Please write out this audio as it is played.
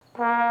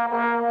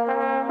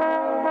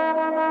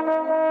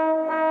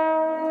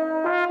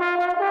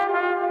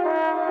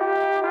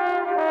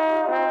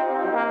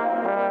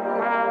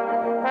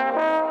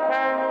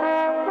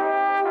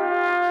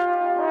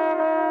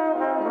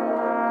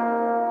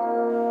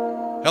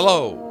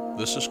Hello,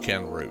 this is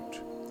Ken Root.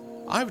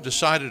 I've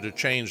decided to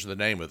change the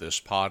name of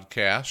this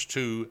podcast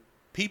to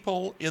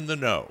People in the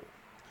Know.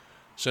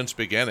 Since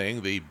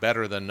beginning the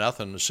Better Than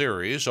Nothing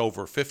series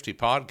over 50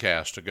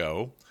 podcasts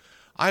ago,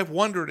 I've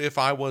wondered if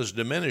I was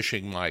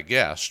diminishing my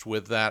guest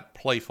with that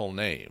playful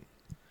name.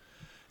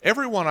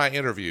 Everyone I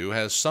interview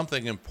has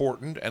something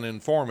important and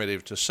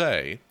informative to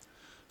say,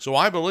 so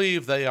I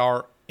believe they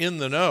are in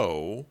the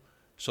know,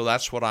 so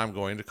that's what I'm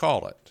going to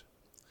call it.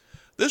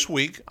 This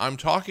week, I'm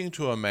talking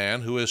to a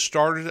man who has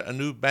started a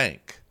new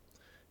bank.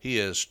 He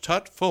is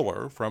Tut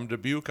Fuller from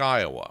Dubuque,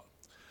 Iowa.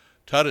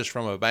 Tut is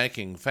from a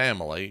banking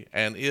family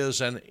and is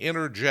an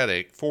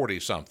energetic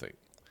 40-something.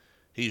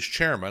 He's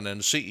chairman and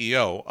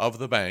CEO of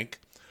the bank,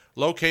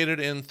 located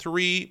in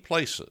 3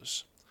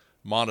 places: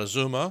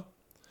 Montezuma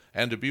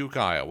and Dubuque,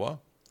 Iowa,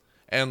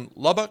 and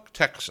Lubbock,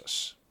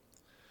 Texas.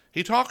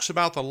 He talks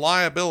about the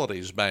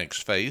liabilities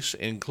banks face,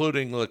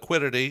 including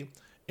liquidity,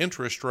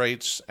 interest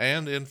rates,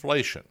 and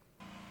inflation.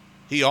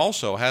 He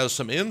also has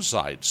some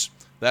insights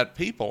that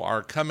people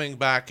are coming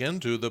back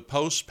into the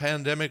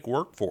post-pandemic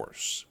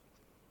workforce.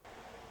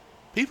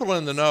 People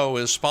in the Know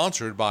is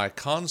sponsored by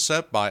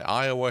Concept by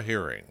Iowa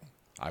Hearing.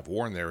 I've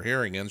worn their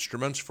hearing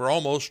instruments for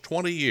almost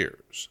 20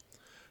 years.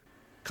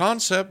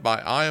 Concept by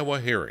Iowa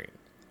Hearing,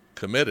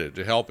 committed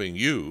to helping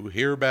you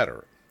hear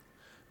better.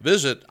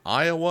 Visit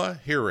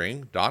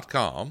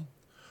iowahearing.com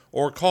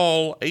or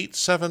call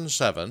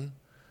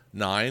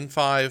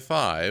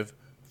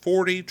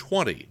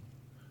 877-955-4020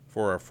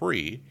 for a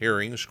free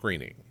hearing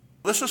screening.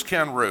 This is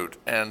Ken Root,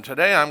 and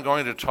today I'm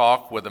going to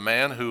talk with a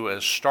man who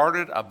has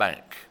started a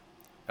bank.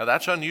 Now,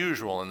 that's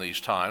unusual in these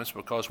times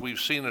because we've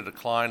seen a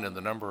decline in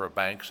the number of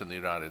banks in the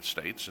United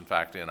States, in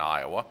fact in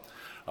Iowa,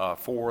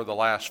 for the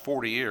last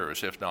 40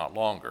 years, if not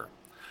longer.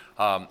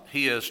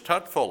 He is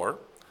Tut Fuller,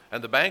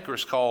 and the bank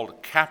is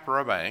called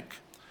Capra Bank,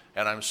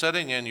 and I'm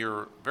sitting in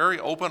your very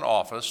open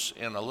office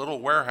in a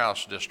little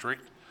warehouse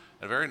district,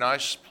 a very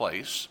nice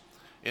place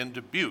in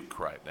Dubuque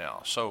right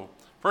now. So,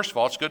 first of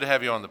all, it's good to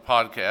have you on the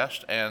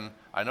podcast, and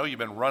I know you've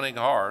been running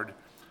hard.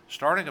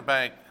 Starting a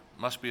bank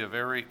must be a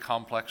very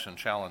complex and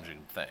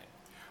challenging thing.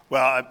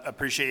 Well, I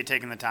appreciate you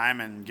taking the time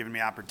and giving me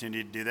the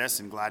opportunity to do this,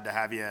 and glad to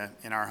have you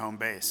in our home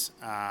base.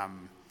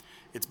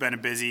 It's been a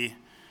busy,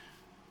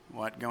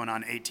 going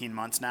on 18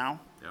 months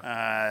now,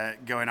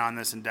 going on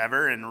this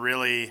endeavor, and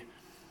really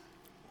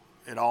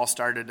it all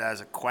started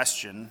as a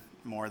question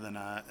more than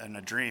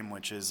a dream,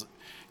 which is,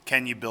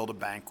 can you build a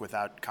bank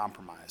without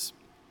compromise?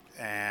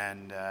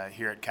 And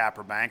here at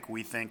Capra Bank,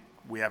 we think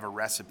we have a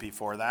recipe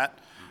for that,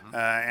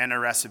 and a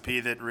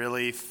recipe that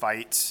really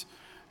fights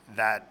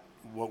that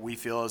what we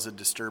feel is a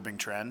disturbing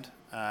trend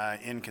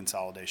in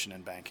consolidation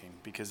in banking,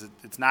 because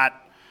it's not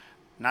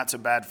so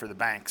bad for the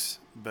banks,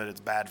 but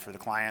it's bad for the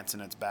clients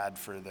and it's bad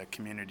for the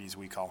communities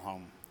we call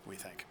home, we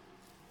think.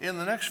 In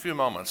the next few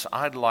moments,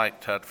 I'd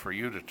like, Tut, for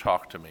you to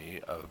talk to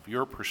me of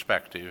your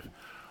perspective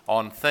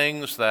on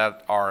things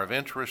that are of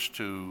interest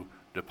to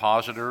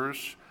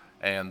depositors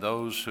and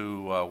those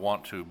who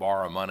want to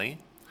borrow money,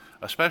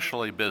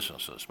 especially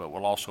businesses, but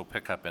we'll also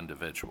pick up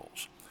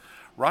individuals.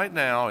 Right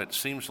now, it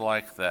seems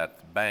like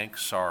that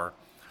banks are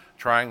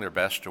trying their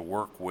best to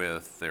work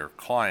with their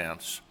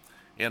clients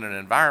in an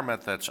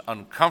environment that's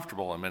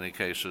uncomfortable in many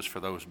cases for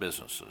those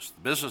businesses.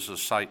 The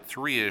businesses cite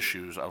 3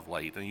 issues of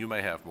late, and you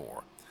may have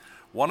more.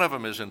 One of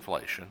them is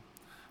inflation.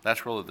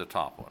 That's really the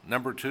top one.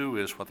 Number 2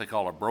 is what they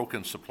call a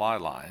broken supply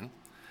line.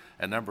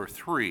 And number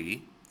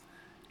 3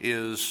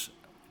 is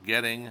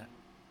getting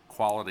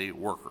quality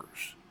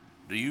workers.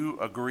 Do you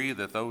agree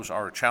that those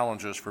are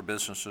challenges for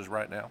businesses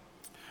right now?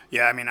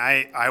 Yeah, I mean,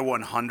 I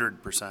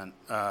 100%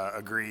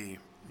 agree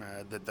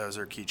that those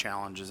are key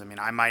challenges. I mean,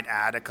 I might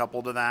add a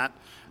couple to that.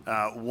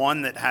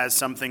 One that has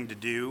something to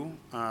do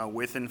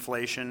with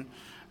inflation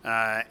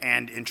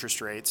and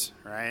interest rates,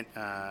 right,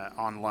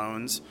 on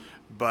loans,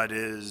 but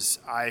is,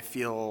 I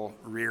feel,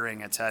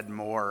 rearing its head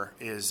more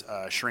is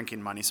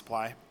shrinking money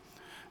supply.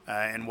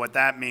 And what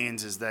that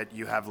means is that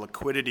you have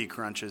liquidity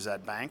crunches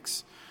at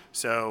banks.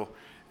 So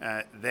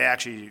they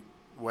actually,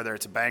 whether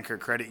it's a bank or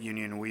credit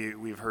union,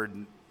 we've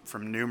heard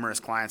from numerous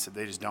clients that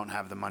they just don't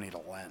have the money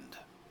to lend.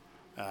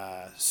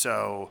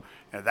 So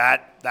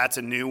that's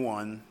a new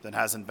one that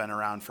hasn't been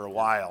around for a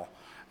while.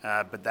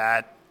 But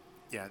that's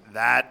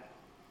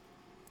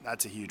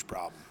a huge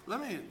problem. Let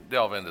me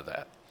delve into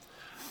that.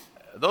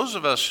 Those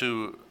of us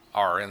who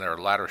are in their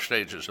latter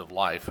stages of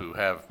life who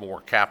have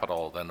more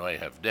capital than they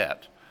have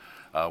debt,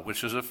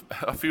 which is a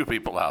few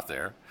people out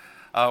there,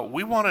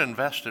 we want to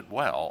invest it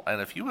well.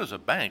 And if you as a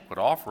bank would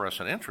offer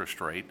us an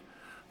interest rate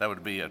that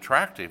would be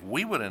attractive,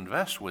 we would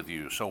invest with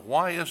you. So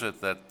why is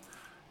it that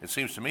it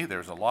seems to me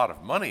there's a lot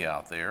of money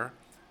out there?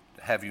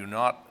 Have you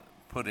not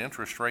put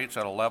interest rates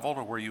at a level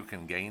to where you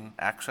can gain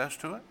access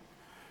to it?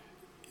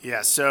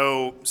 Yeah,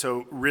 so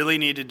really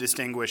need to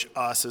distinguish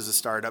us as a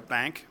startup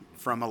bank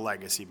from a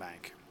legacy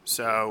bank.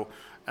 So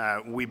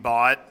we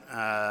bought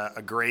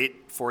a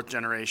great 4th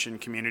generation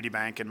community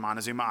bank in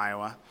Montezuma,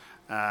 Iowa,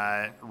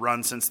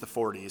 run since the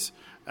 40s.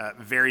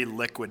 Very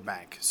liquid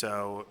bank,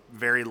 so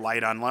very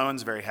light on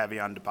loans, very heavy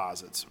on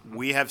deposits.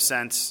 We have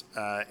since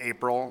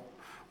April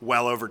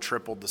well over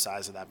tripled the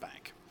size of that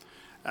bank.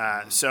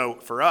 So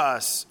for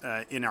us,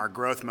 in our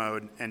growth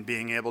mode and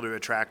being able to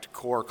attract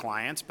core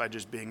clients by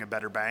just being a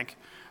better bank,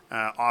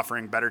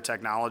 offering better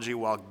technology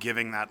while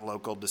giving that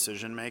local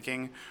decision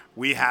making,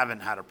 we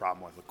haven't had a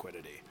problem with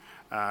liquidity.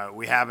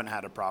 We haven't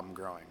had a problem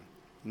growing.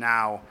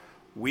 Now,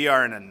 we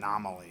are an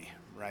anomaly,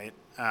 right?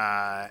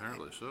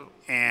 Apparently so.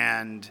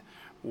 And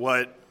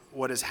what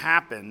has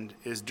happened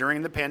is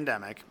during the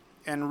pandemic,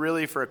 and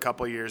really for a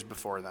couple years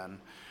before then,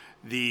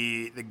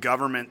 the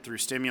government, through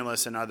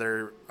stimulus and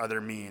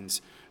other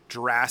means,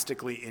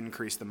 drastically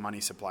increased the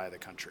money supply of the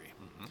country.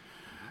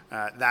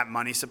 That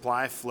money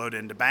supply flowed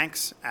into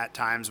banks at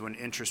times when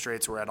interest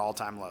rates were at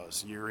all-time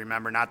lows. You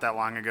remember not that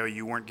long ago,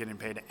 you weren't getting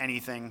paid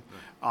anything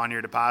on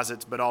your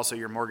deposits, but also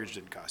your mortgage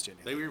didn't cost you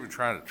anything. They were even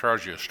trying to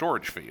charge you a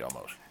storage fee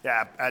almost.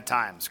 Yeah, at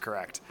times,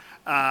 correct.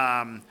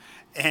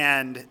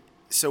 And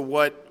so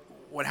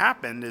what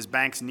happened is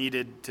banks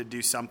needed to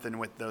do something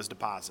with those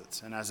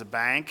deposits. And as a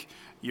bank,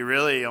 you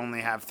really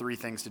only have three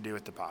things to do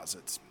with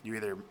deposits. You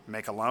either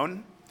make a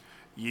loan,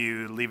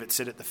 you leave it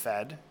sit at the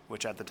Fed,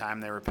 which at the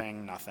time they were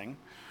paying nothing,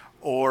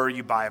 or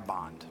you buy a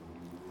bond.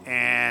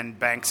 And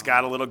banks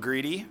got a little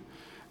greedy,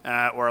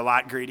 or a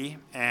lot greedy,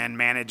 and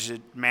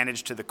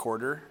managed to the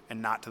quarter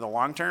and not to the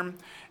long term.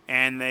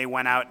 And they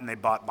went out and they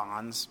bought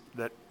bonds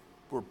that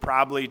were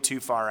probably too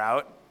far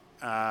out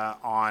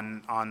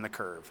on the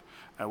curve.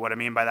 What I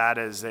mean by that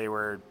is they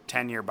were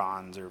 10-year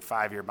bonds or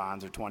 5-year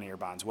bonds or 20-year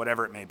bonds,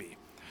 whatever it may be.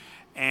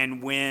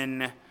 And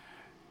when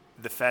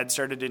the Fed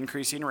started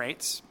increasing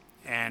rates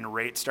and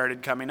rates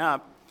started coming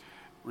up,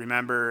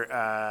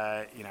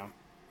 remember,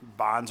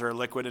 bonds are a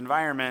liquid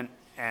environment,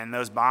 and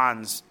those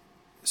bonds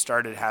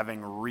started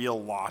having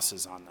real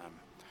losses on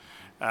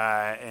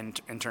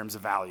them in terms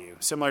of value,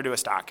 similar to a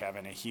stock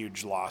having a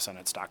huge loss on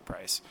its stock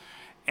price.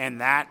 And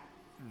that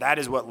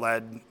is what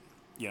led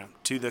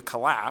to the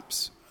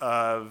collapse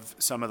of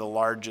some of the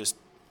largest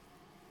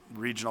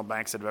regional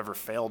banks that have ever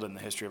failed in the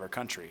history of our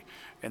country.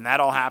 And that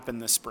all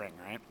happened this spring,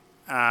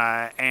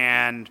 right?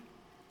 And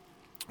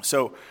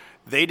so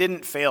they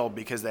didn't fail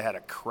because they had a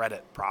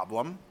credit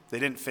problem. They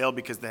didn't fail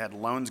because they had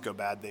loans go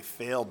bad. They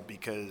failed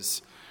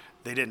because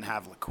they didn't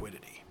have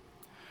liquidity.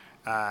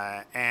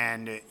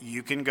 And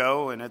you can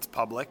go, and it's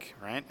public,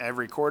 right?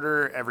 Every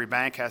quarter, every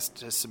bank has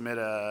to submit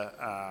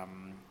a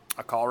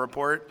call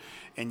report,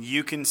 and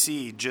you can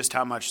see just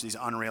how much these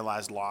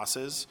unrealized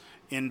losses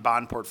in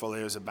bond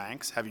portfolios of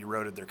banks have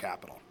eroded their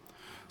capital.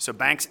 So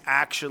banks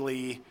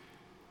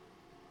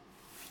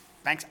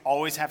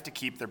always have to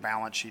keep their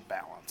balance sheet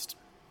balanced.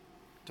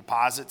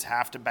 Deposits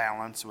have to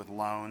balance with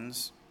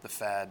loans, the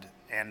Fed,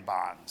 and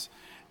bonds.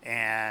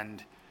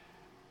 And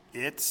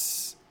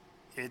it's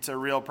a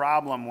real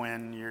problem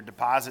when your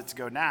deposits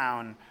go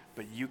down,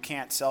 but you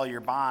can't sell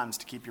your bonds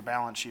to keep your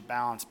balance sheet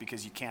balanced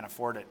because you can't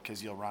afford it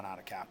because you'll run out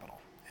of capital.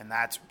 And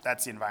that's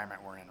the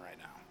environment we're in right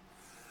now.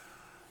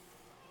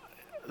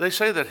 They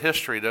say that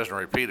history doesn't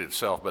repeat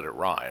itself, but it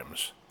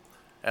rhymes.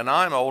 And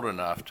I'm old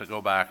enough to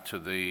go back to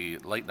the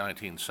late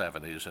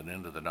 1970s and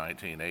into the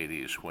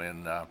 1980s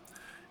when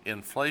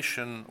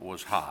inflation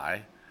was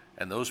high,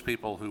 and those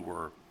people who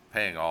were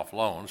paying off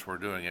loans were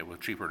doing it with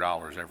cheaper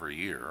dollars every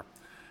year.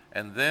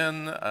 And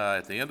then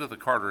at the end of the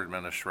Carter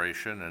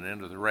administration and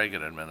into the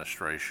Reagan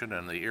administration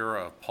and the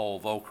era of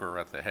Paul Volcker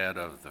at the head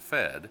of the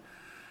Fed,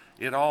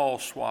 it all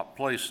swapped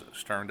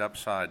places, turned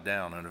upside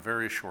down in a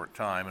very short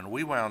time, and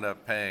we wound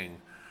up paying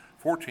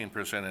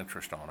 14%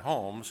 interest on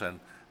homes and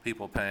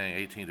people paying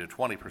 18 to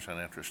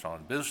 20% interest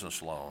on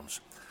business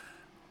loans.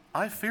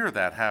 I fear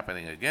that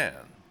happening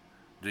again.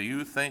 Do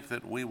you think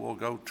that we will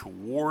go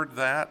toward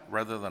that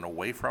rather than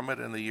away from it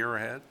in the year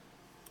ahead?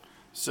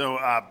 So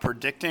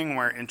predicting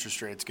where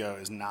interest rates go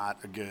is not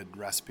a good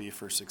recipe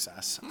for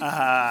success.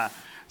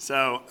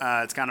 So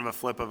it's kind of a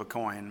flip of a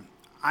coin.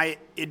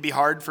 It'd be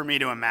hard for me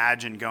to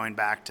imagine going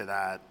back to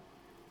that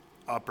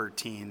upper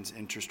teens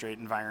interest rate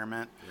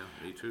environment.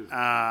 Yeah, me too.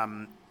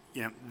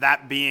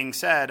 That being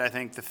said, I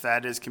think the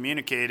Fed has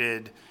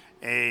communicated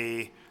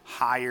a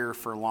higher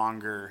for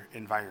longer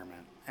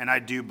environment, and I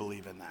do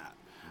believe in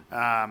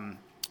that.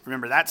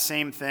 Remember, that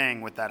same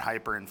thing with that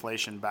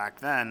hyperinflation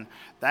back then,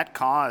 that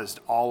caused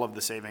all of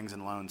the savings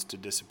and loans to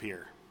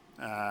disappear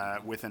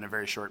within a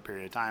very short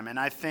period of time. And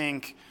I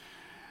think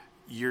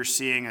you're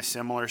seeing a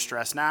similar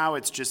stress now.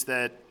 It's just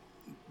that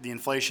the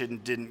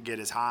inflation didn't get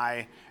as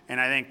high, and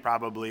I think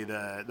probably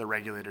the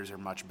regulators are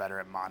much better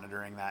at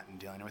monitoring that and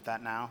dealing with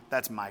that now.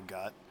 That's my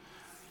gut.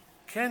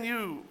 Can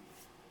you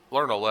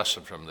learn a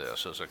lesson from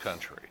this as a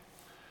country?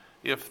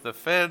 If the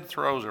Fed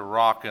throws a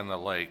rock in the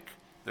lake,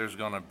 there's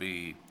going to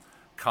be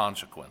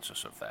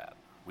consequences of that.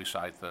 We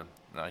cite the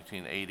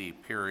 1980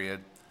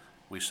 period.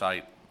 We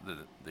cite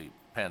the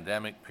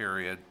pandemic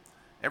period.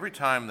 Every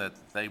time that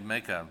they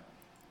make a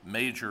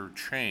major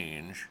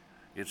change,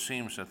 it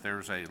seems that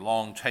there's a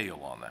long tail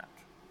on that.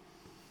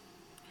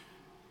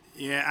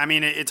 Yeah, I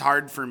mean, it's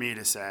hard for me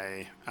to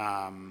say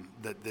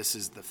that this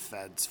is the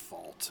Fed's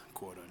fault,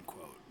 quote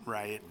unquote,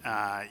 right?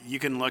 You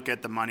can look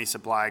at the money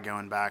supply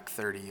going back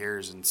 30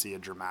 years and see a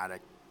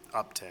dramatic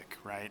uptick,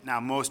 right? Now,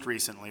 most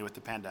recently with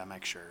the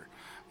pandemic, sure,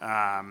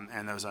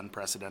 and those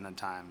unprecedented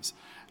times.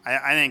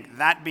 I think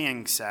that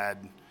being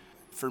said,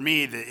 for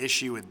me, the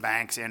issue with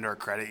banks and or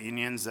credit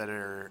unions that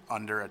are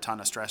under a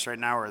ton of stress right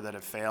now or that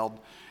have failed,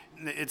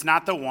 it's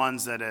not the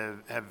ones that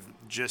have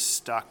just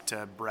stuck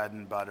to bread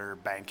and butter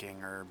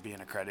banking or being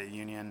a credit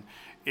union.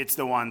 It's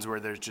the ones where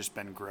there's just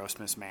been gross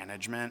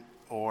mismanagement,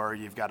 or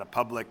you've got a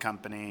public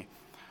company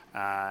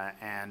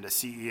and a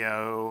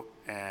CEO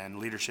and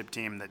leadership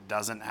team that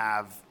doesn't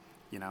have,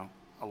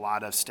 a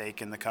lot of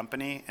stake in the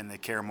company, and they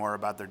care more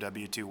about their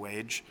W-2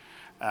 wage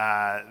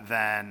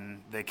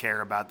than they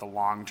care about the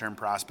long-term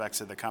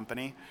prospects of the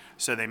company.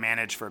 So they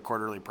manage for a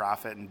quarterly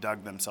profit and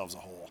dug themselves a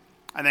hole.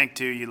 I think,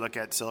 too, you look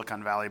at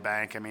Silicon Valley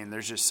Bank, I mean,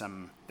 there's just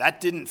that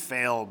didn't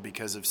fail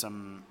because of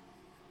some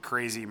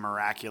crazy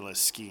miraculous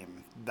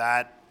scheme.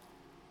 That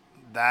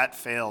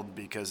failed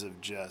because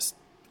of just,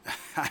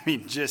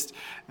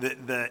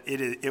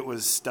 it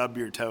was stub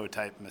your toe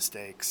type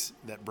mistakes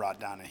that brought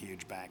down a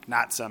huge bank,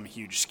 not some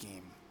huge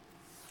scheme.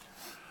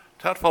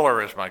 Tut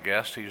Fuller is my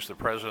guest. He's the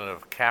president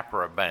of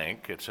Capra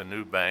Bank. It's a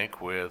new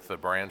bank with a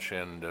branch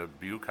in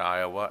Dubuque,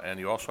 Iowa, and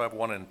you also have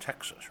one in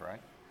Texas,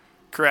 right?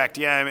 Correct,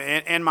 yeah,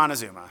 and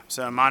Montezuma.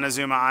 So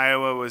Montezuma,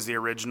 Iowa was the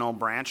original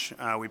branch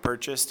we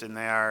purchased, and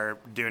they are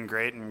doing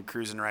great and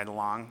cruising right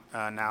along,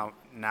 now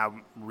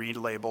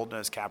relabeled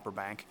as Capra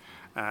Bank.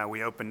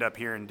 We opened up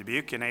here in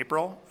Dubuque in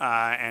April,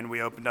 and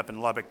we opened up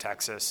in Lubbock,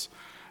 Texas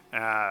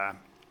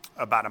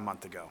about a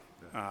month ago,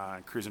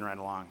 cruising right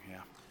along,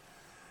 yeah.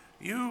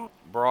 You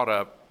brought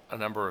up a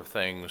number of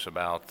things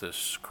about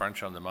this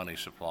crunch on the money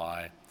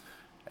supply,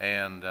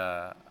 and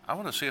I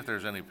want to see if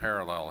there's any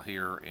parallel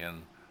here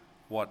in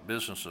what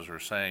businesses are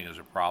saying is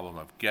a problem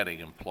of getting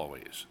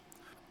employees.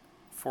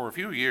 For a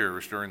few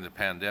years during the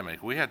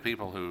pandemic, we had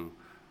people who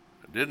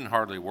didn't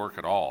hardly work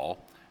at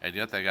all, and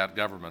yet they got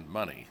government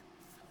money.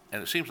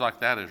 And it seems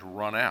like that has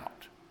run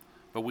out.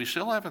 But we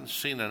still haven't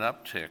seen an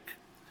uptick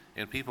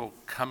in people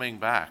coming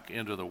back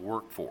into the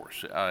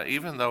workforce.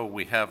 Even though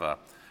we have a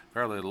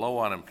fairly low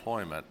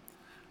unemployment,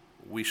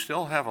 we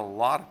still have a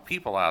lot of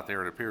people out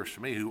there, it appears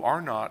to me, who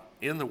are not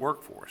in the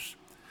workforce.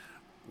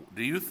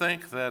 Do you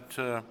think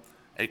that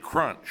a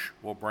crunch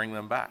will bring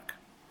them back?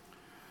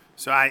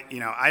 So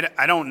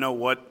I don't know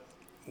what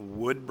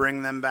would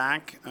bring them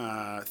back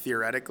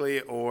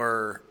theoretically,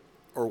 or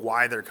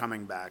why they're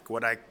coming back.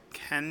 What I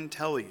can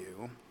tell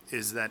you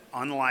is that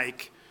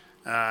unlike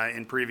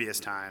in previous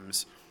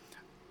times,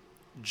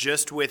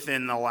 just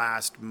within the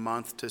last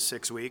month to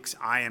 6 weeks,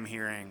 I am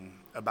hearing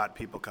about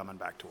people coming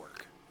back to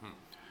work.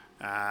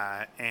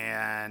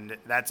 And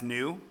that's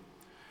new.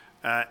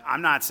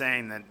 I'm not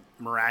saying that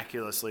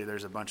miraculously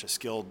there's a bunch of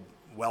skilled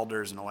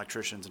welders and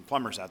electricians and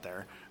plumbers out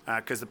there,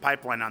 because the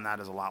pipeline on that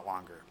is a lot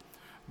longer.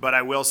 But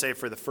I will say,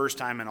 for the first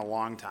time in a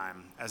long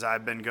time, as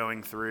I've been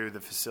going through the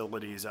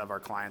facilities of our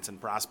clients and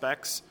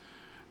prospects,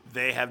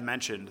 they have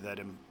mentioned that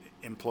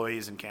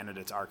employees and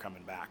candidates are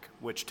coming back,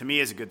 which to me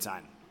is a good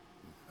sign,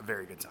 a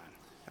very good sign.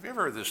 Have you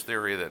ever heard this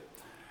theory that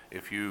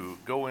if you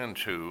go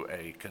into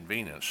a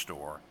convenience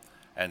store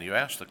and you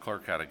ask the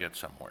clerk how to get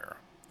somewhere,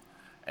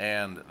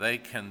 and they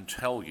can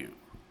tell you,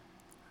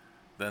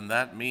 then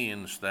that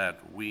means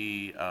that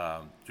we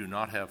do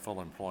not have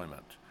full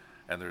employment,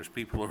 and there's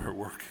people who are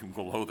working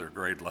below their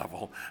grade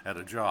level at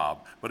a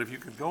job. But if you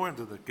can go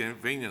into the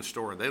convenience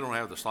store and they don't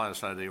have the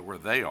slightest idea where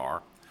they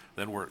are,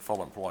 then we're at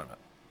full employment.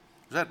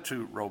 Is that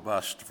too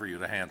robust for you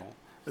to handle?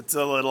 It's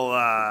a little,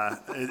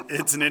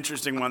 it's an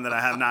interesting one that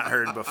I have not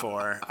heard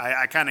before.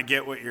 I kind of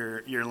get what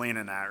you're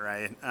leaning at,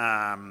 right?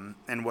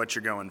 And what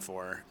you're going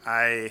for.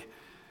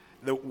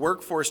 The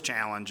workforce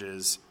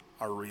challenges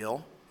are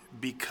real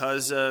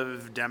because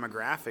of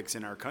demographics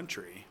in our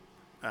country.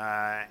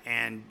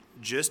 And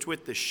just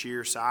with the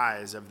sheer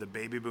size of the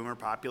baby boomer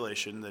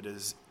population that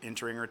is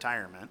entering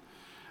retirement,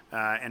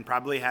 and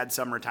probably had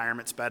some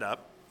retirement sped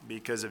up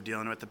because of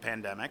dealing with the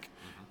pandemic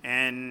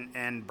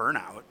and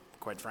burnout,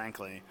 quite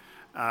frankly.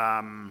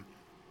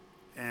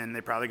 And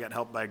they probably got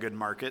helped by a good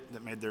market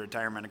that made their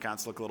retirement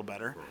accounts look a little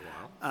better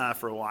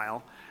for a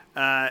while.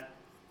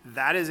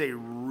 That is a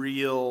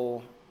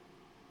real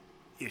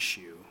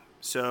issue.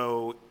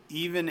 So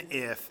even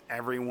if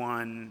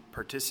everyone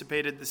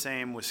participated the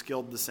same, was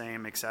skilled the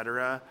same, et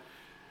cetera,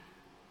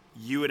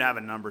 you would have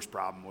a numbers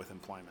problem with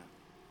employment.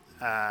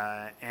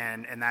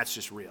 And that's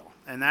just real.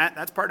 And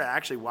that's part of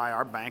actually why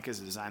our bank is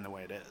designed the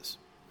way it is.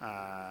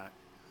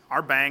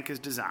 Our bank is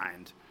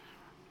designed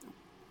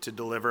to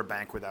deliver a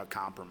bank without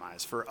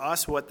compromise. For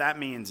us, what that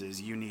means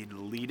is you need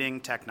leading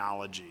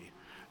technology,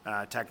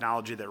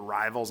 technology that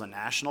rivals a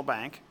national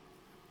bank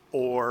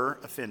or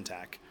a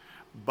fintech,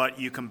 but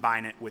you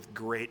combine it with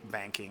great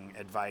banking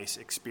advice,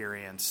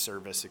 experience,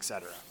 service, et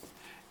cetera.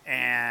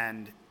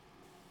 And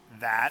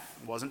that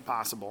wasn't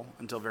possible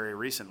until very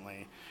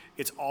recently.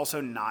 It's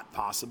also not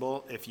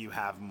possible if you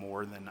have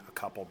more than a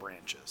couple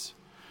branches.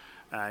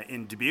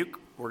 In Dubuque,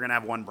 we're going to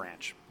have one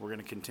branch. We're going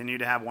to continue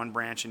to have one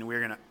branch, and we're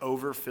going to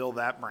overfill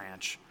that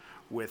branch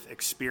with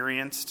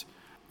experienced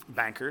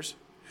bankers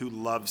who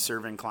love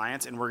serving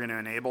clients, and we're going to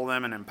enable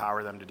them and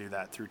empower them to do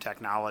that through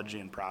technology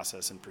and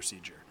process and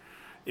procedure.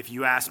 If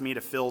you asked me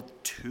to fill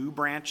 2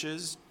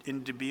 branches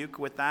in Dubuque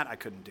with that, I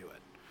couldn't do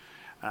it.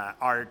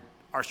 Our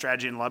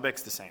strategy in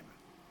Lubbock's the same.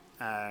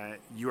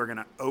 You are going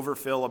to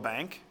overfill a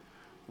bank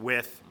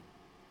with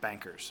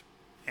bankers.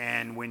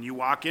 And when you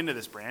walk into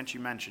this branch, you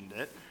mentioned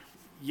it,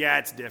 yeah,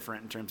 it's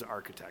different in terms of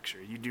architecture.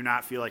 You do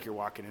not feel like you're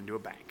walking into a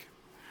bank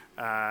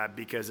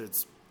because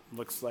it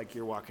looks like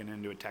you're walking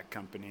into a tech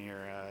company or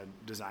a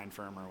design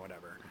firm or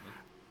whatever. Mm-hmm.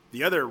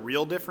 The other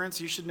real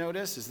difference you should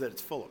notice is that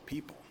it's full of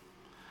people.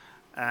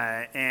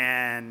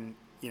 And,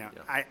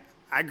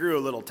 I grew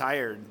a little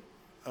tired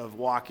of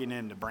walking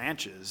into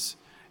branches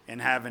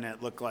and having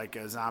it look like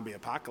a zombie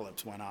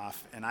apocalypse went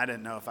off, and I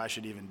didn't know if I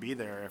should even be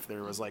there if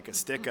there was like a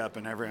stick up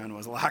and everyone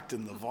was locked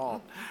in the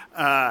vault.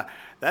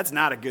 That's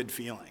not a good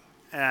feeling.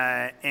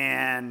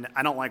 And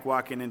I don't like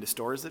walking into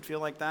stores that feel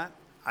like that.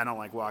 I don't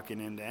like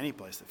walking into any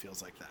place that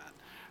feels like that.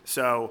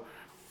 So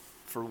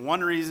for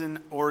one reason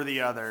or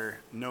the other,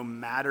 no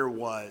matter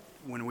what,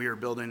 when we were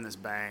building this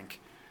bank,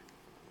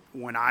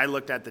 when I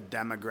looked at the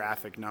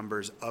demographic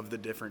numbers of the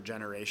different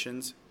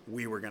generations,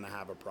 we were going to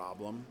have a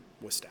problem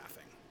with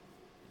staffing.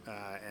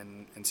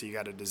 And so you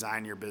got to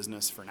design your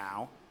business for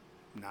now,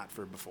 not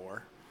for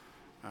before.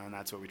 And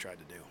that's what we tried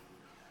to do.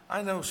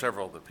 I know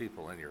several of the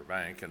people in your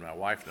bank, and my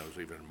wife knows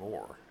even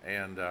more.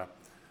 And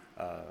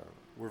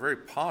we're very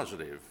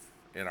positive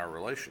in our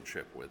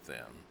relationship with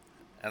them.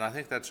 And I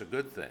think that's a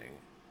good thing.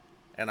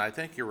 And I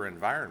think your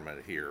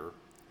environment here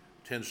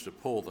tends to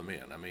pull them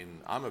in. I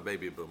mean, I'm a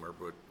baby boomer,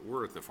 but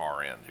we're at the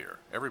far end here.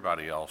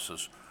 Everybody else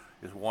is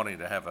wanting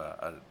to have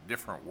a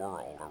different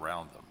world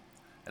around them.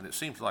 And it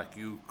seems like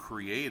you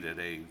created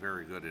a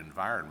very good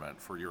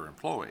environment for your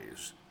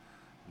employees,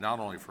 not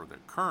only for the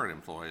current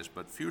employees,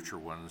 but future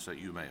ones that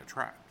you may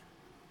attract.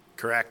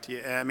 Correct.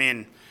 Yeah, I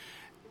mean,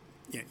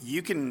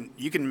 you can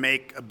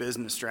make a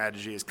business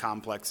strategy as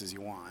complex as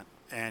you want,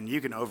 and you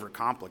can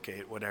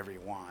overcomplicate whatever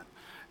you want.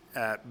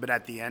 But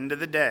at the end of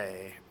the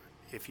day,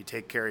 if you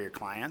take care of your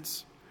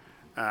clients,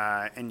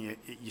 and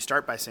you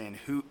start by saying,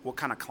 what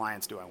kind of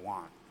clients do I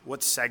want?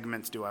 What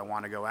segments do I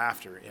want to go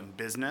after in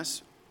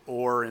business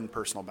or in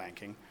personal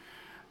banking?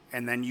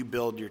 And then you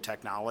build your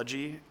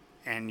technology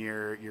and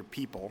your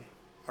people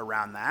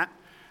around that,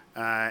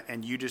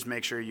 and you just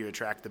make sure you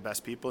attract the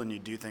best people and you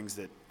do things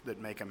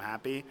that make them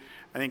happy.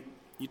 I think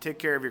you take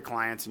care of your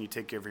clients and you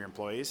take care of your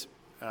employees,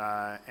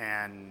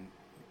 and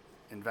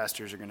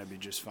investors are going to be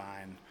just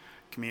fine.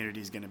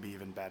 Community is going to be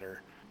even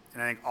better.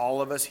 And I think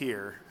all of us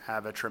here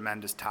have a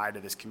tremendous tie to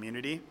this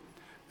community,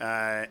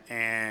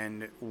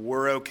 and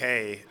we're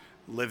okay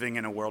living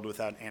in a world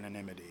without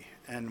anonymity.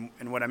 And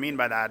what I mean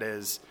by that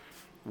is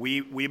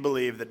we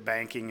believe that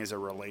banking is a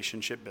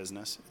relationship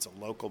business. It's a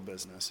local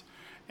business.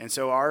 And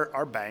so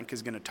our bank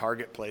is going to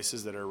target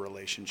places that are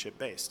relationship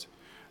based.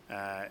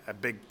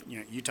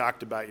 You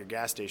talked about your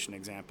gas station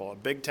example. A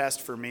big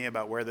test for me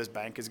about where this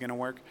bank is going to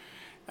work,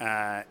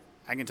 I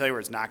can tell you where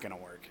it's not going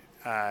to work.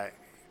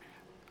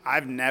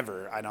 I've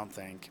never, I don't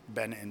think,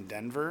 been in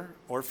Denver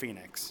or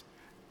Phoenix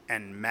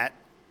and met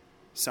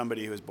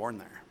somebody who was born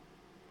there.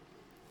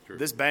 True.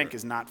 This bank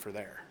is not for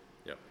there.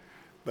 Yep.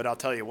 But I'll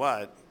tell you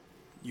what,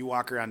 you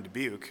walk around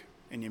Dubuque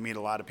and you meet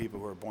a lot of people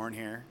who were born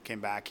here,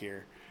 came back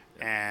here,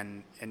 yep.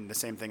 and the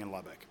same thing in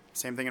Lubbock,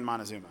 same thing in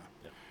Montezuma.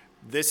 Yep.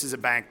 This is a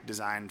bank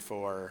designed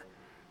for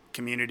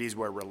communities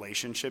where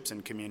relationships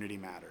and community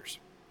matters.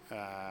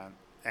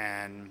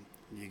 And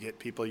you get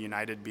people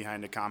united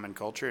behind a common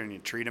culture and you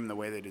treat them the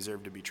way they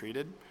deserve to be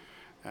treated.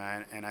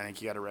 And I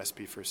think you got a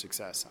recipe for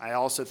success. I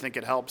also think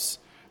it helps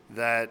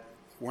that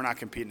we're not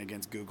competing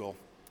against Google.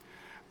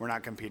 We're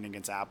not competing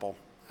against Apple.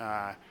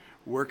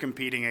 We're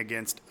competing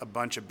against a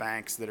bunch of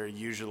banks that are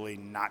usually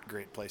not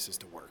great places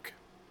to work.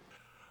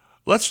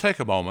 Let's take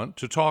a moment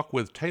to talk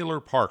with Taylor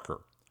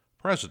Parker,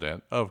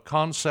 president of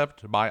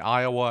Concept by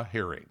Iowa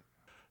Hearing.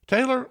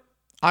 Taylor,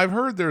 I've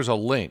heard there's a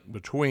link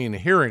between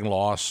hearing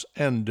loss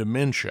and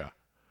dementia.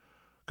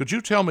 Could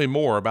you tell me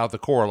more about the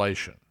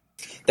correlation?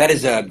 That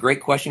is a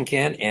great question,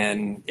 Ken,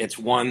 and it's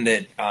one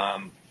that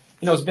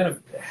has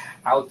been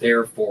out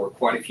there for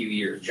quite a few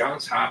years.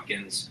 Johns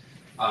Hopkins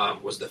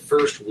was the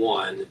first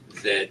one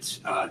that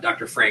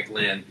Dr. Frank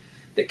Lin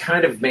that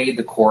kind of made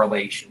the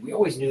correlation. We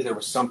always knew there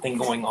was something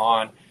going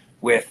on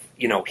with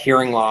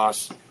hearing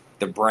loss,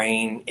 the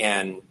brain,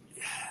 and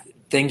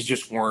things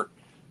just weren't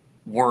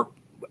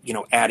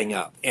adding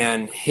up.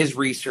 And his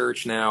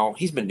research now,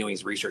 he's been doing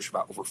his research for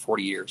about over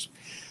 40 years.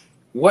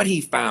 What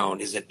he found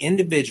is that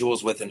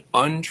individuals with an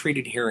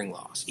untreated hearing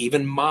loss,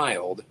 even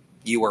mild,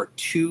 you are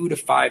 2 to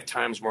 5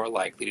 times more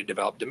likely to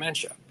develop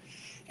dementia.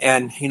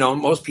 And,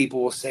 most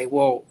people will say,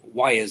 well,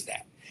 why is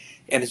that?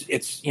 And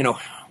it's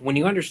when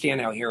you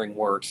understand how hearing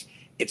works,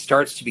 it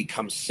starts to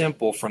become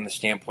simple from the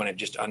standpoint of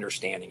just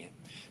understanding it.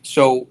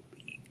 So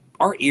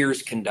our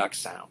ears conduct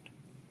sound.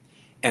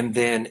 And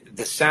then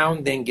the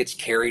sound then gets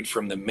carried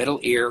from the middle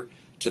ear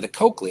to the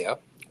cochlea,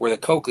 where the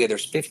cochlea,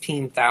 there's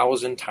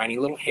 15,000 tiny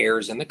little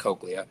hairs in the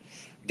cochlea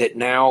that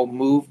now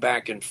move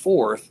back and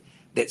forth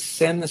that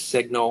send the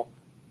signal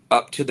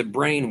up to the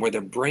brain, where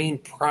the brain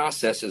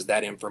processes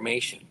that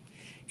information.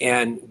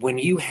 And when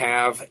you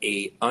have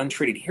a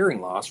untreated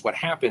hearing loss, what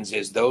happens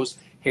is those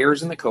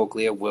hairs in the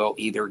cochlea will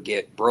either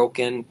get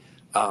broken,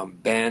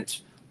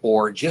 bent,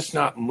 or just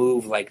not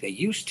move like they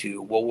used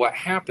to. Well, what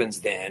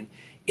happens then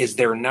is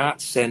they're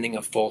not sending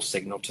a full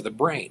signal to the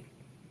brain.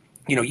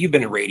 You know, you've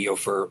been in radio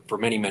for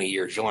many, many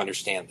years. You'll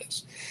understand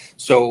this.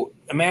 So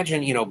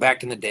imagine,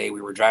 back in the day,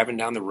 we were driving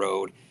down the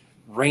road,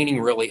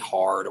 raining really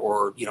hard,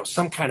 or,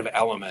 some kind of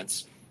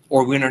elements,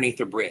 or we're underneath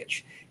a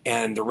bridge,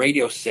 and the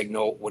radio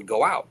signal would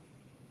go out.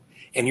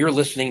 And you're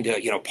listening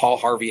to, Paul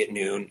Harvey at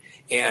noon,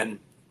 and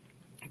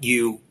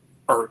you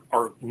are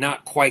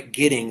not quite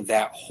getting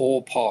that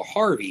whole Paul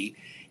Harvey,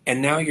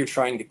 and now you're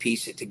trying to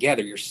piece it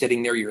together. You're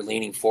sitting there, you're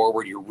leaning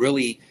forward, you're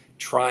really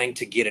trying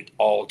to get it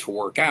all to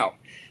work out.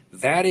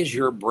 That is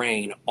your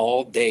brain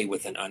all day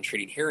with an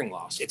untreated hearing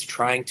loss. It's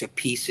trying to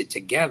piece it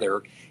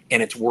together,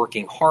 and it's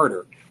working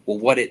harder. Well,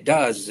 what it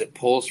does is it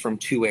pulls from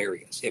two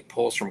areas. It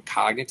pulls from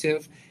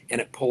cognitive,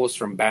 and it pulls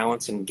from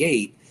balance and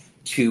gait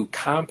to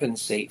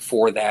compensate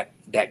for that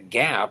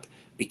gap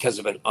because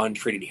of an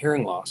untreated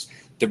hearing loss.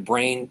 The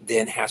brain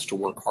then has to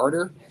work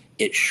harder,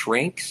 it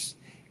shrinks,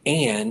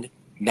 and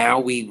now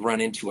we run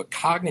into a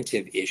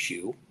cognitive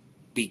issue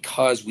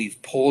because we've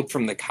pulled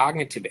from the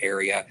cognitive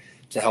area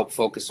to help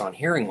focus on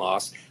hearing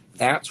loss.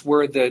 That's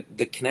where the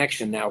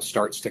connection now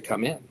starts to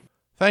come in.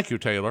 Thank you,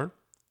 Taylor.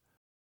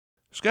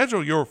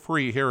 Schedule your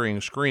free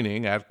hearing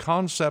screening at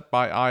Concept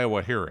by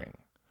Iowa Hearing.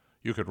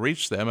 You can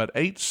reach them at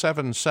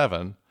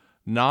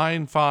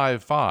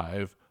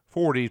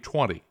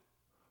 877-955-4020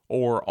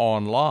 or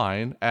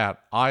online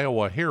at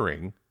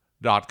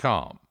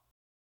iowahearing.com.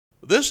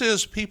 This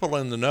is People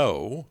in the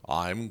Know.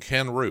 I'm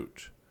Ken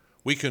Root.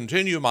 We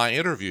continue my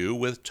interview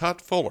with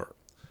Tut Fuller,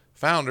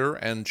 founder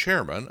and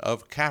chairman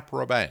of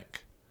Capra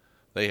Bank.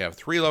 They have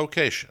 3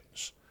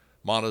 locations: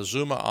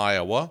 Montezuma,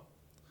 Iowa,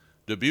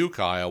 Dubuque,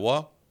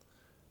 Iowa,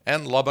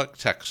 and Lubbock,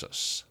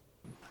 Texas.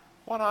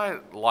 What I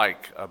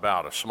like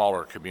about a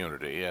smaller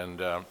community, and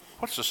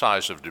what's the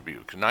size of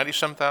Dubuque?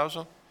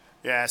 90-some-thousand?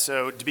 Yeah,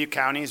 so Dubuque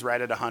County is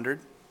right at 100,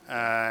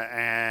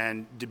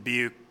 and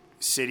Dubuque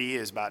City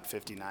is about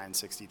 59,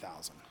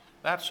 60,000.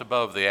 That's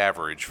above the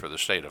average for the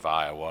state of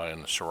Iowa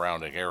and the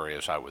surrounding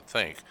areas, I would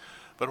think.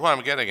 But what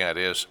I'm getting at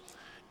is,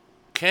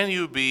 can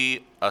you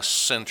be a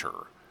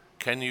center?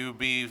 Can you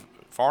be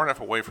far enough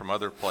away from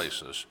other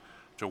places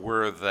to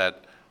where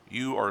that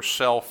you are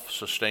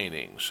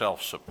self-sustaining,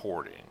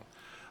 self-supporting?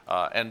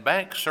 And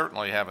banks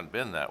certainly haven't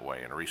been that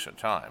way in recent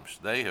times.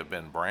 They have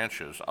been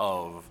branches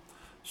of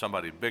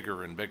somebody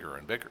bigger and bigger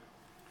and bigger.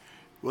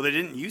 Well, they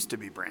didn't used to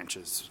be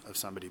branches of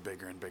somebody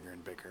bigger and bigger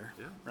and bigger,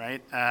 yeah.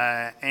 Right?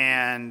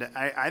 And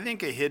I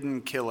think a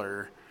hidden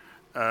killer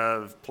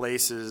of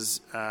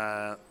places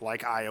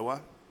like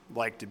Iowa,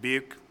 like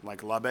Dubuque,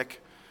 like Lubbock,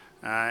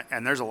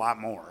 and there's a lot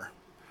more.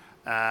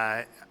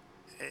 A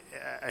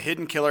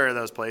hidden killer of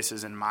those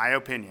places, in my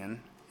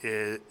opinion,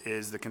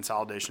 is the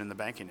consolidation in the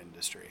banking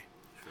industry.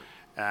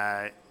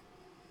 Sure.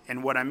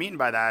 And what I mean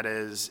by that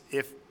is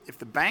if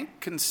the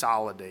bank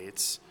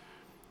consolidates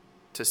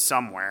to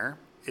somewhere,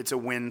 it's a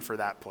win for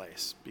that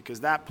place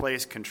because that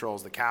place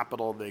controls the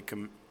capital. They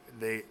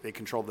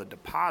control the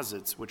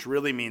deposits, which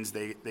really means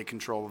they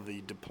control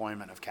the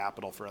deployment of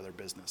capital for other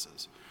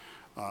businesses.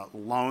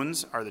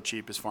 Loans are the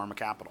cheapest form of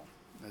capital.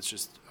 That's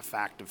just a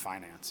fact of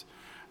finance.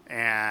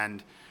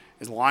 And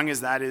as long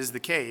as that is the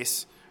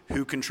case,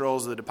 who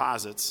controls the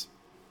deposits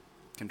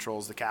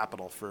controls the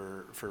capital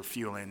for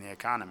fueling the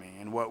economy.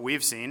 And what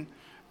we've seen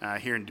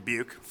here in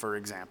Dubuque, for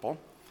example,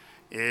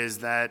 is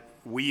that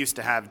we used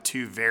to have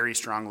 2 very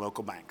strong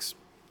local banks.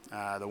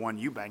 The one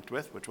you banked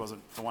with, which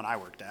wasn't the one I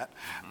worked at,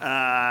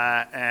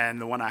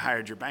 and the one I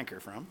hired your banker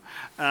from,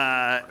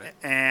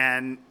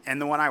 and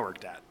the one I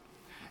worked at.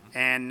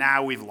 And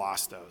now we've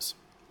lost those.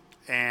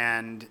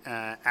 And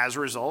as a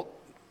result,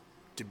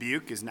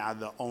 Dubuque is now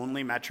the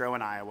only metro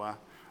in Iowa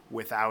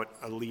without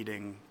a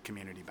leading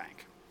community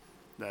bank.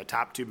 The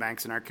top 2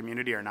 banks in our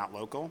community are not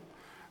local.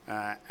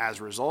 As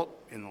a result,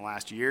 in the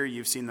last year,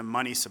 you've seen the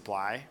money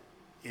supply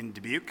in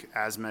Dubuque,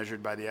 as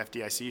measured by the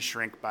FDIC,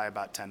 shrink by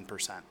about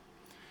 10%.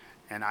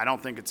 And I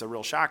don't think it's a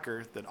real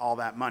shocker that all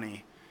that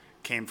money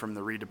came from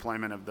the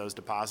redeployment of those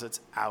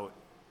deposits out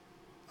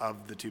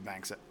of the 2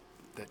 banks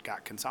that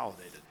got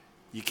consolidated.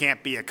 You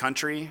can't be a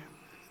country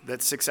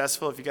that's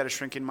successful if you got a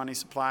shrinking money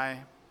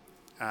supply.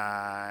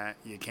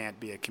 You can't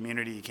be a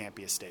community, you can't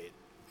be a state.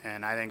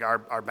 And I think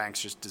our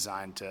bank's just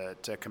designed to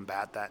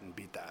combat that and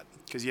beat that.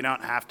 Because you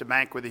don't have to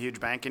bank with a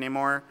huge bank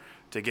anymore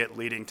to get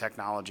leading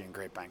technology and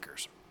great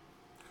bankers.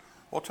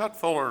 Well, Tut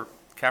Fuller,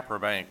 Capra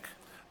Bank,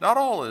 not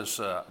all is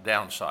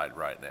downside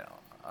right now.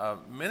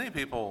 Many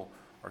people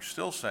are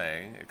still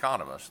saying,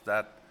 economists,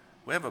 that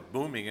we have a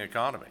booming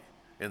economy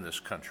in this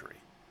country.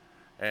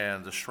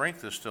 And the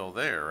strength is still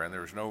there, and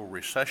there's no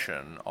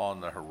recession on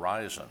the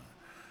horizon.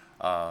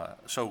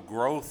 So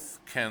growth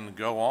can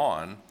go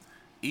on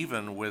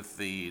even with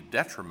the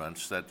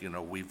detriments that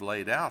we've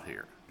laid out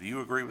here. Do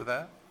you agree with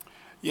that?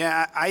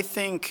 Yeah, I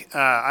think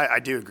I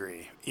do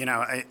agree.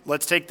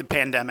 Let's take the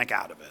pandemic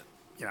out of it.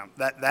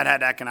 That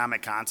had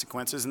economic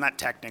consequences, and that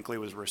technically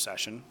was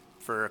recession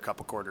for a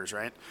couple quarters,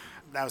 right?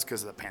 That was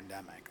because of the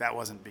pandemic. That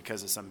wasn't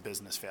because of some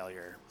business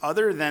failure.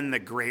 Other than the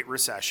Great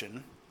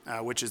Recession,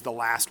 which is the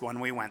last one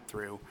we went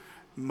through,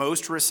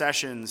 most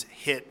recessions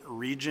hit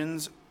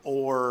regions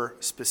or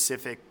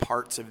specific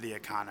parts of the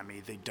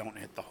economy. They don't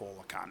hit the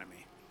whole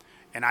economy.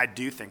 And I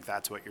do think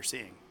that's what you're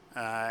seeing.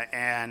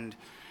 And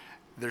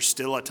there's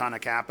still a ton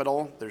of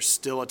capital. There's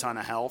still a ton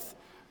of health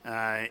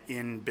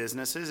in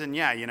businesses. And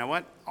yeah, you know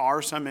what?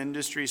 Are some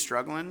industries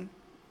struggling?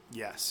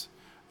 Yes.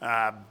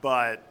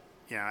 But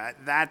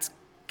that's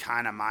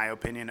kind of my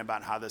opinion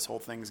about how this whole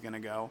thing's going to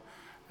go.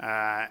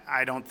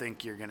 I don't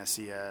think you're going to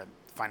see a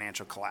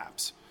financial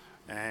collapse.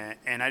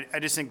 And I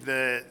just think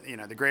the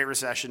Great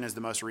Recession is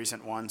the most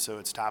recent one, so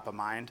it's top of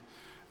mind.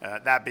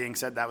 That being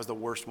said, that was the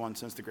worst one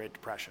since the Great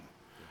Depression.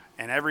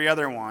 And every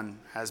other one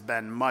has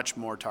been much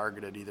more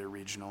targeted either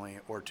regionally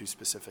or to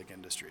specific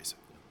industries.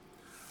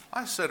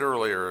 I said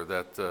earlier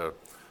that the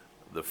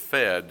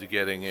Fed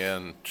getting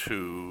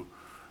into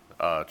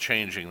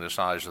changing the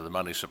size of the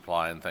money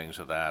supply and things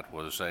of that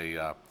was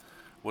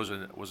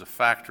a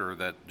factor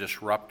that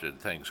disrupted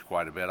things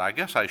quite a bit. I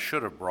guess I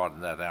should have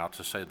broadened that out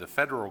to say the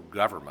federal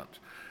government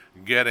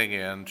getting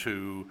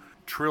into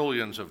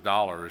trillions of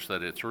dollars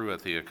that it threw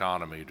at the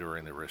economy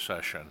during the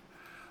recession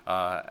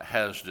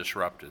has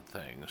disrupted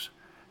things.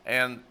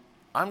 And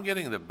I'm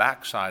getting the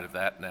backside of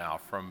that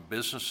now from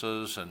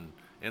businesses and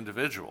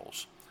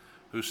individuals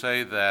who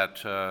say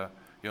that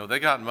they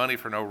got money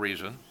for no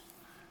reason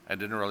and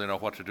didn't really know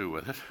what to do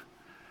with it.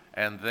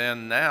 And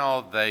then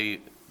now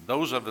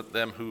those of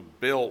them who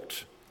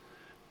built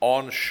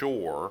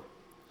onshore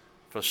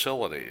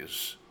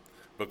facilities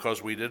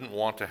because we didn't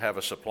want to have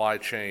a supply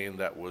chain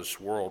that was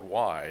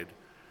worldwide,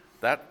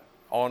 that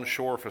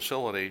onshore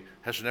facility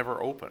has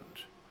never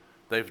opened.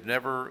 They've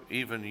never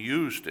even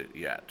used it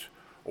yet.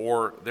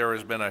 Or there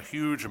has been a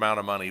huge amount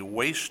of money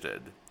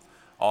wasted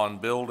on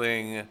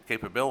building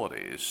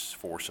capabilities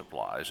for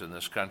supplies in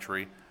this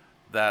country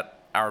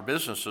that our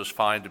businesses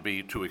find to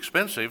be too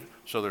expensive,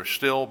 so they're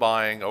still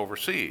buying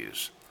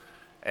overseas.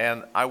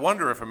 And I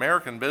wonder if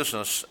American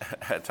business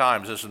at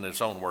times isn't its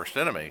own worst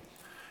enemy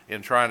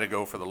in trying to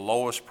go for the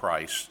lowest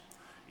price,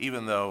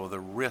 even though the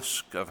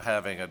risk of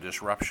having a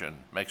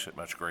disruption makes it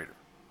much greater.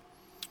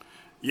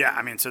 Yeah,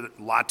 I mean, so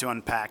a lot to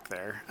unpack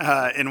there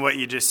in what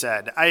you just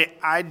said.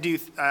 I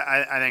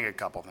think a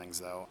couple things,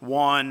 though.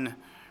 One,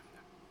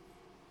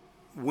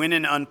 when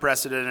an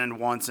unprecedented,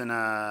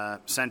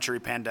 once-in-a-century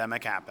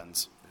pandemic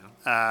happens,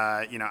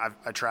 I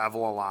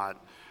travel a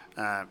lot.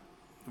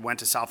 Went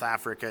to South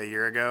Africa a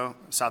year ago.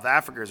 South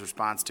Africa's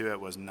response to it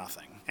was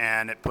nothing.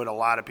 And it put a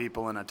lot of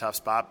people in a tough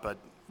spot, but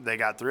they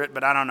got through it.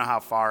 But I don't know how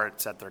far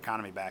it set their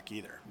economy back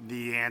either.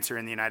 The answer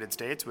in the United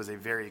States was a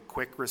very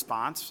quick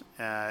response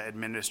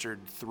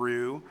administered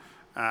through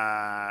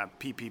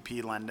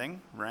PPP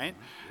lending, right?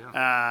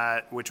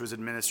 Yeah. Which was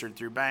administered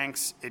through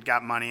banks. It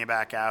got money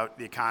back out.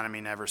 The economy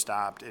never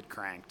stopped. It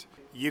cranked.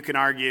 You can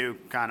argue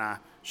kind of,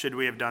 should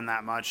we have done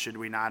that much? Should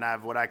we not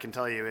have? What I can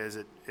tell you is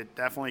it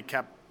definitely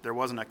there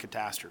wasn't a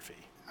catastrophe.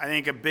 I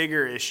think a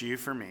bigger issue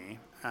for me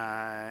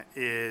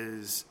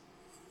is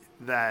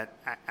that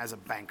as a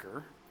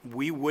banker,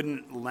 we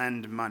wouldn't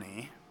lend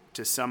money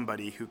to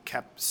somebody who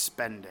kept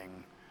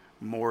spending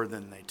more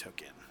than they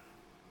took in.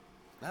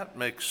 That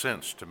makes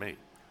sense to me.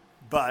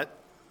 But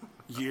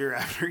year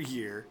after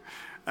year,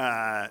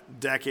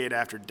 decade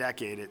after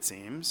decade, it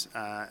seems,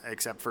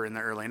 except for in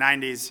the early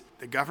 90s,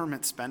 the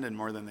government's spending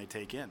more than they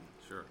take in.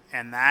 Sure.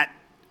 And that,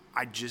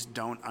 I just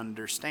don't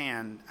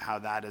understand how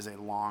that is a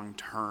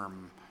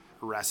long-term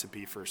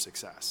recipe for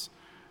success.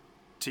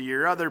 To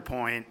your other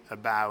point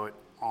about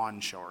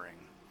onshoring,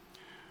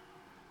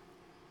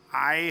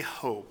 I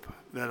hope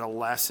that a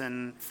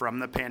lesson from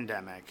the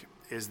pandemic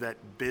is that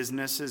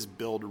businesses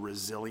build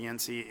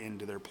resiliency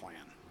into their plan.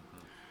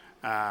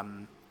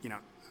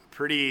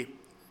 Pretty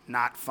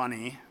not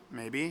funny,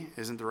 maybe,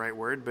 isn't the right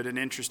word, but an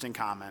interesting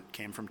comment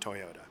came from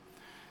Toyota.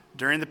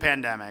 During the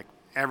pandemic,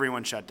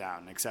 everyone shut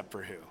down except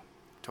for who?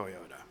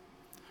 Toyota.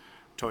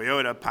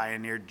 Toyota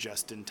pioneered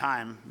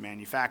just-in-time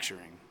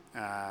manufacturing.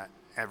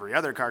 Every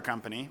other car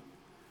company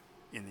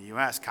in the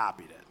U.S.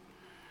 copied it.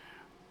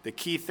 The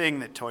key thing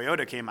that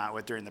Toyota came out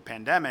with during the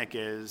pandemic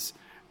is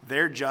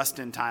their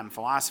just-in-time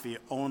philosophy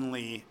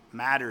only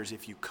matters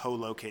if you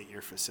co-locate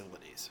your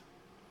facilities.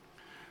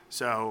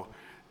 So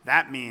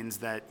that means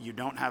that you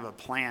don't have a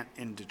plant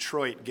in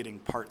Detroit getting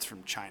parts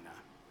from China.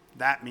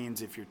 That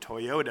means if you're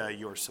Toyota,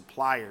 your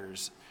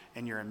suppliers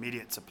and your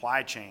immediate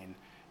supply chain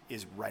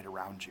is right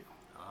around you.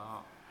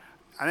 Oh.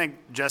 I think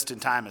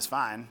just-in-time is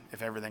fine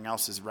if everything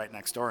else is right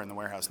next door in the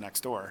warehouse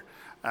next door.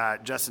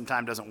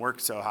 Just-in-time doesn't work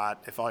so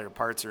hot if all your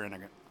parts are in a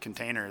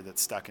container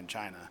that's stuck in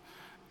China.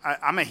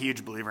 I'm a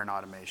huge believer in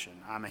automation.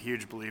 I'm a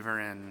huge believer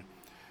in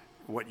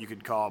what you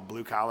could call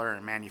blue collar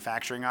and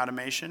manufacturing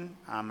automation.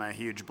 I'm a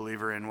huge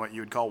believer in what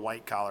you would call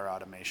white collar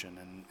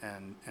automation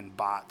and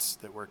bots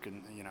that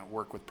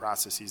work with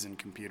processes and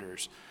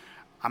computers.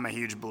 I'm a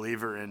huge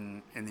believer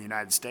in the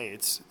United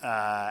States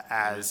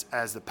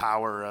as the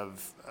power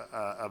of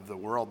the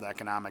world, the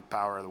economic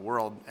power of the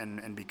world,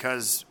 and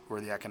because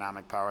we're the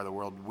economic power of the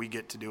world, we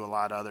get to do a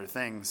lot of other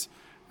things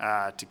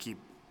to keep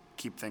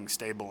things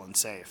stable and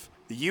safe.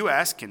 The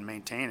U.S. can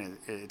maintain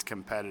its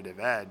competitive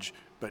edge,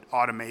 but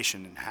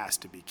automation has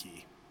to be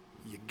key.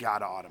 You got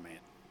to automate,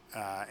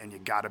 and you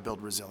got to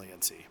build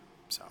resiliency.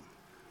 So,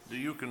 do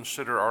you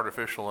consider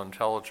artificial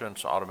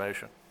intelligence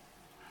automation?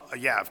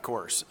 Yeah, of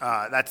course.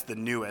 That's the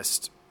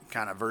newest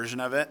kind of version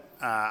of it.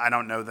 I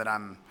don't know that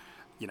I'm,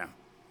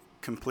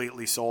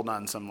 completely sold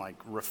on some like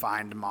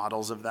refined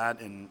models of that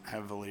in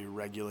heavily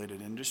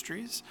regulated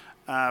industries,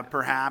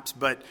 perhaps.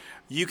 But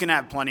you can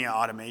have plenty of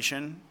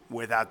automation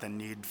without the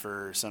need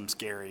for some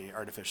scary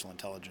artificial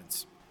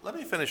intelligence. Let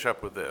me finish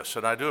up with this,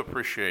 and I do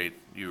appreciate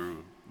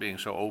you being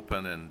so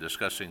open and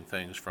discussing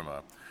things from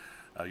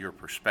your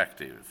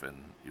perspective,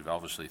 and you've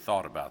obviously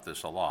thought about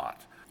this a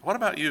lot. What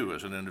about you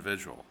as an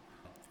individual?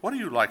 What do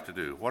you like to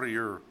do? What are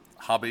your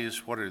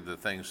hobbies? What are the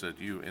things that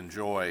you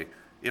enjoy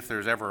if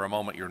there's ever a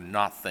moment you're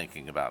not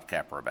thinking about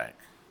Capra Bank?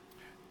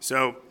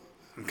 So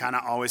I'm kind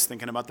of always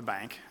thinking about the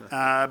bank,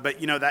 but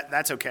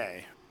that's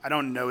okay. I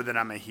don't know that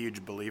I'm a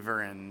huge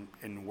believer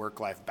in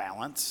work-life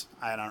balance.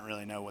 I don't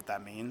really know what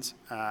that means.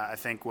 I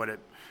think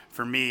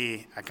for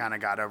me, I kind of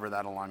got over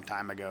that a long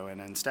time ago, and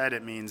instead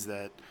it means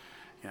that,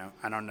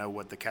 I don't know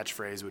what the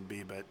catchphrase would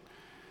be, but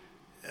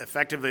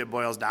effectively it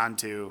boils down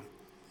to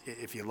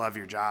if you love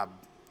your job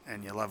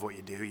and you love what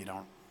you do, you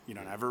don't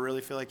ever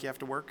really feel like you have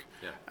to work.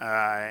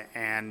 Yeah.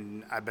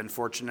 And I've been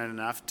fortunate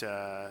enough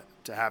to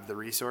have the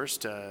resource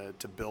to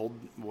build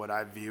what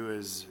I view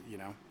as,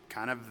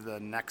 kind of the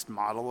next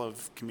model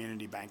of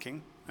community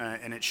banking.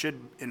 And it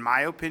should, in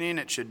my opinion,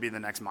 it should be the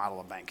next model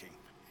of banking.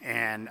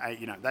 And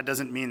that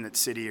doesn't mean that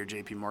Citi or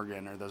JP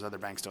Morgan or those other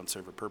banks don't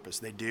serve a purpose.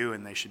 They do,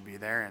 and they should be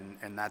there.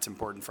 And that's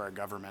important for our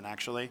government,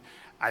 actually.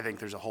 I think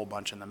there's a whole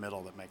bunch in the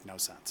middle that make no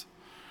sense.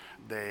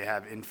 They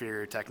have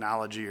inferior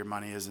technology. Your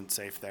money isn't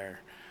safe there,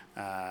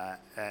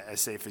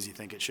 as safe as you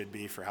think it should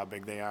be for how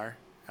big they are.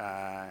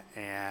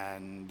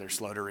 And they're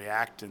slow to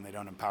react, and they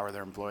don't empower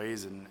their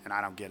employees, and I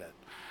don't get it.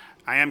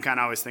 I am kind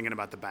of always thinking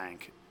about the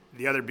bank.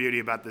 The other beauty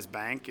about this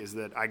bank is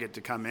that I get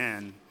to come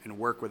in and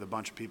work with a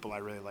bunch of people I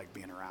really like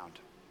being around.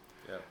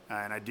 Yeah.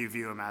 And I do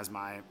view them as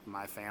my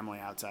family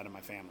outside of my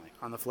family.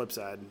 On the flip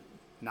side,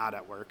 not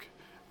at work.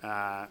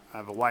 I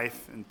have a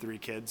wife and 3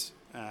 kids,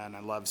 and I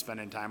love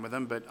spending time with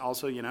them. But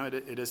also,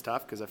 it is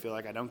tough because I feel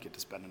like I don't get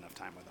to spend enough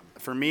time with them.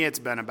 For me, it's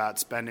been about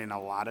spending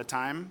a lot of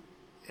time,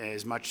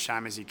 as much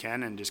time as you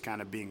can, and just kind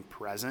of being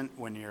present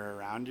when you're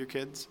around your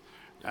kids.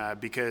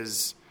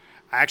 Because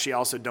I actually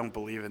also don't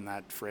believe in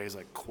that phrase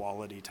like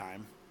quality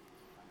time.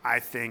 I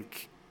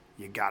think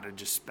you got to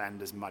just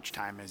spend as much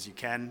time as you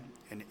can.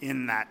 And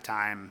in that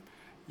time,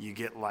 you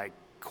get like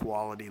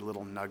quality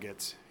little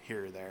nuggets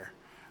here or there.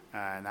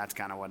 And that's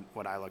kind of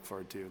what I look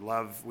forward to.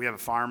 We have a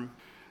farm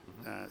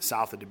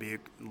south of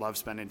Dubuque. Love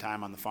spending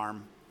time on the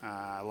farm.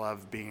 I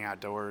love being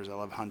outdoors. I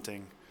love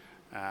hunting.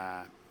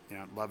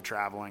 Love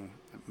traveling,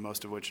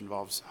 most of which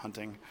involves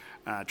hunting.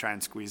 Try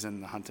and squeeze in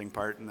the hunting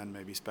part and then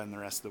maybe spend the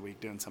rest of the week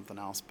doing something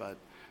else. But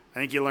I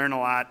think you learn a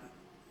lot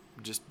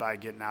just by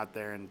getting out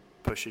there and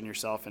pushing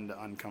yourself into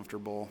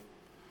uncomfortable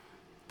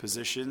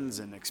positions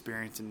and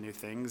experiencing new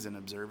things and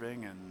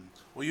observing.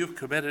 Well, you've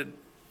committed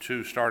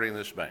to starting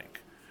this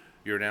bank.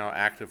 You're now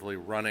actively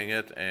running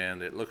it,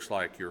 and it looks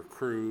like your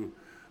crew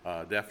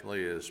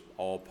definitely is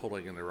all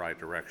pulling in the right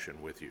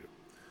direction with you.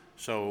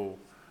 So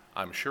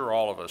I'm sure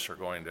all of us are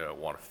going to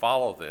want to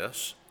follow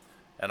this,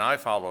 and I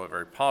follow it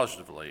very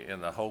positively in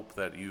the hope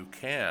that you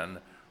can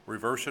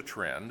reverse a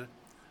trend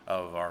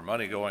of our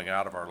money going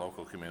out of our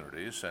local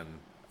communities and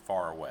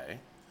far away,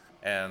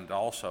 and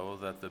also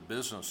that the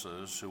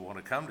businesses who want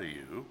to come to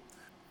you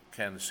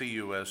can see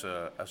you as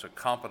a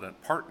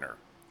competent partner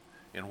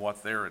in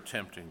what they're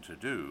attempting to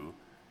do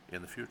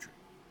in the future.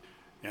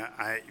 Yeah,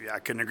 I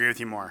couldn't agree with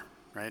you more,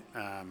 right?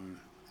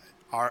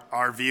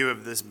 Our view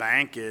of this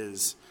bank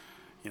is,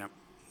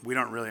 we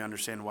don't really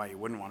understand why you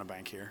wouldn't want to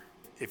bank here.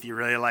 If you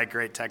really like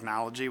great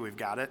technology, we've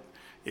got it.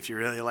 If you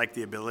really like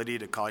the ability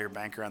to call your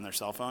banker on their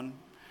cell phone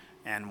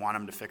and want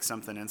them to fix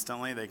something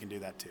instantly, they can do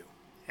that too.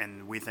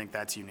 And we think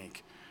that's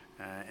unique.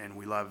 And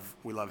we love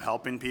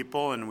helping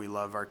people, and we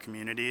love our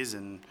communities,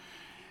 and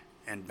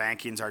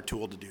banking's our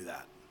tool to do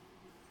that.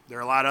 There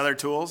are a lot of other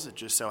tools. It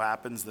just so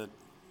happens that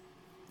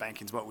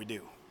banking's what we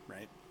do,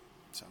 right?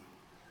 So,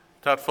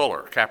 Tut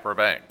Fuller, Capra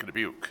Bank,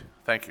 Dubuque.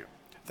 Thank you.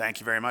 Thank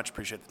you very much.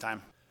 Appreciate the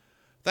time.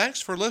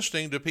 Thanks for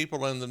listening to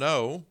People in the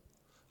Know.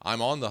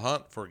 I'm on the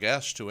hunt for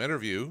guests to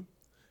interview.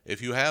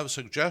 If you have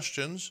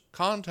suggestions,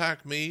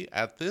 contact me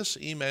at this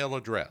email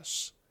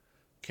address,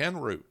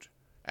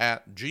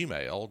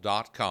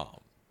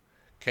 kenroot@gmail.com.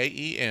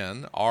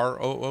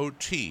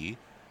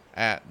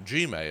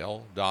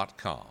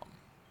 KENROOT@gmail.com.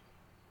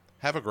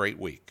 Have a great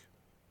week.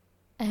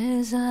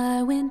 As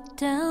I went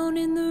down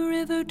in the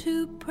river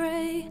to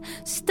pray,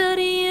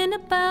 studying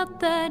about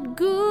that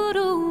good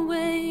old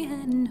way,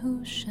 and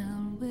who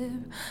shall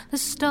wear the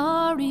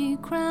starry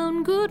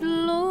crown? Good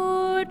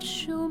Lord,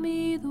 show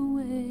me the way.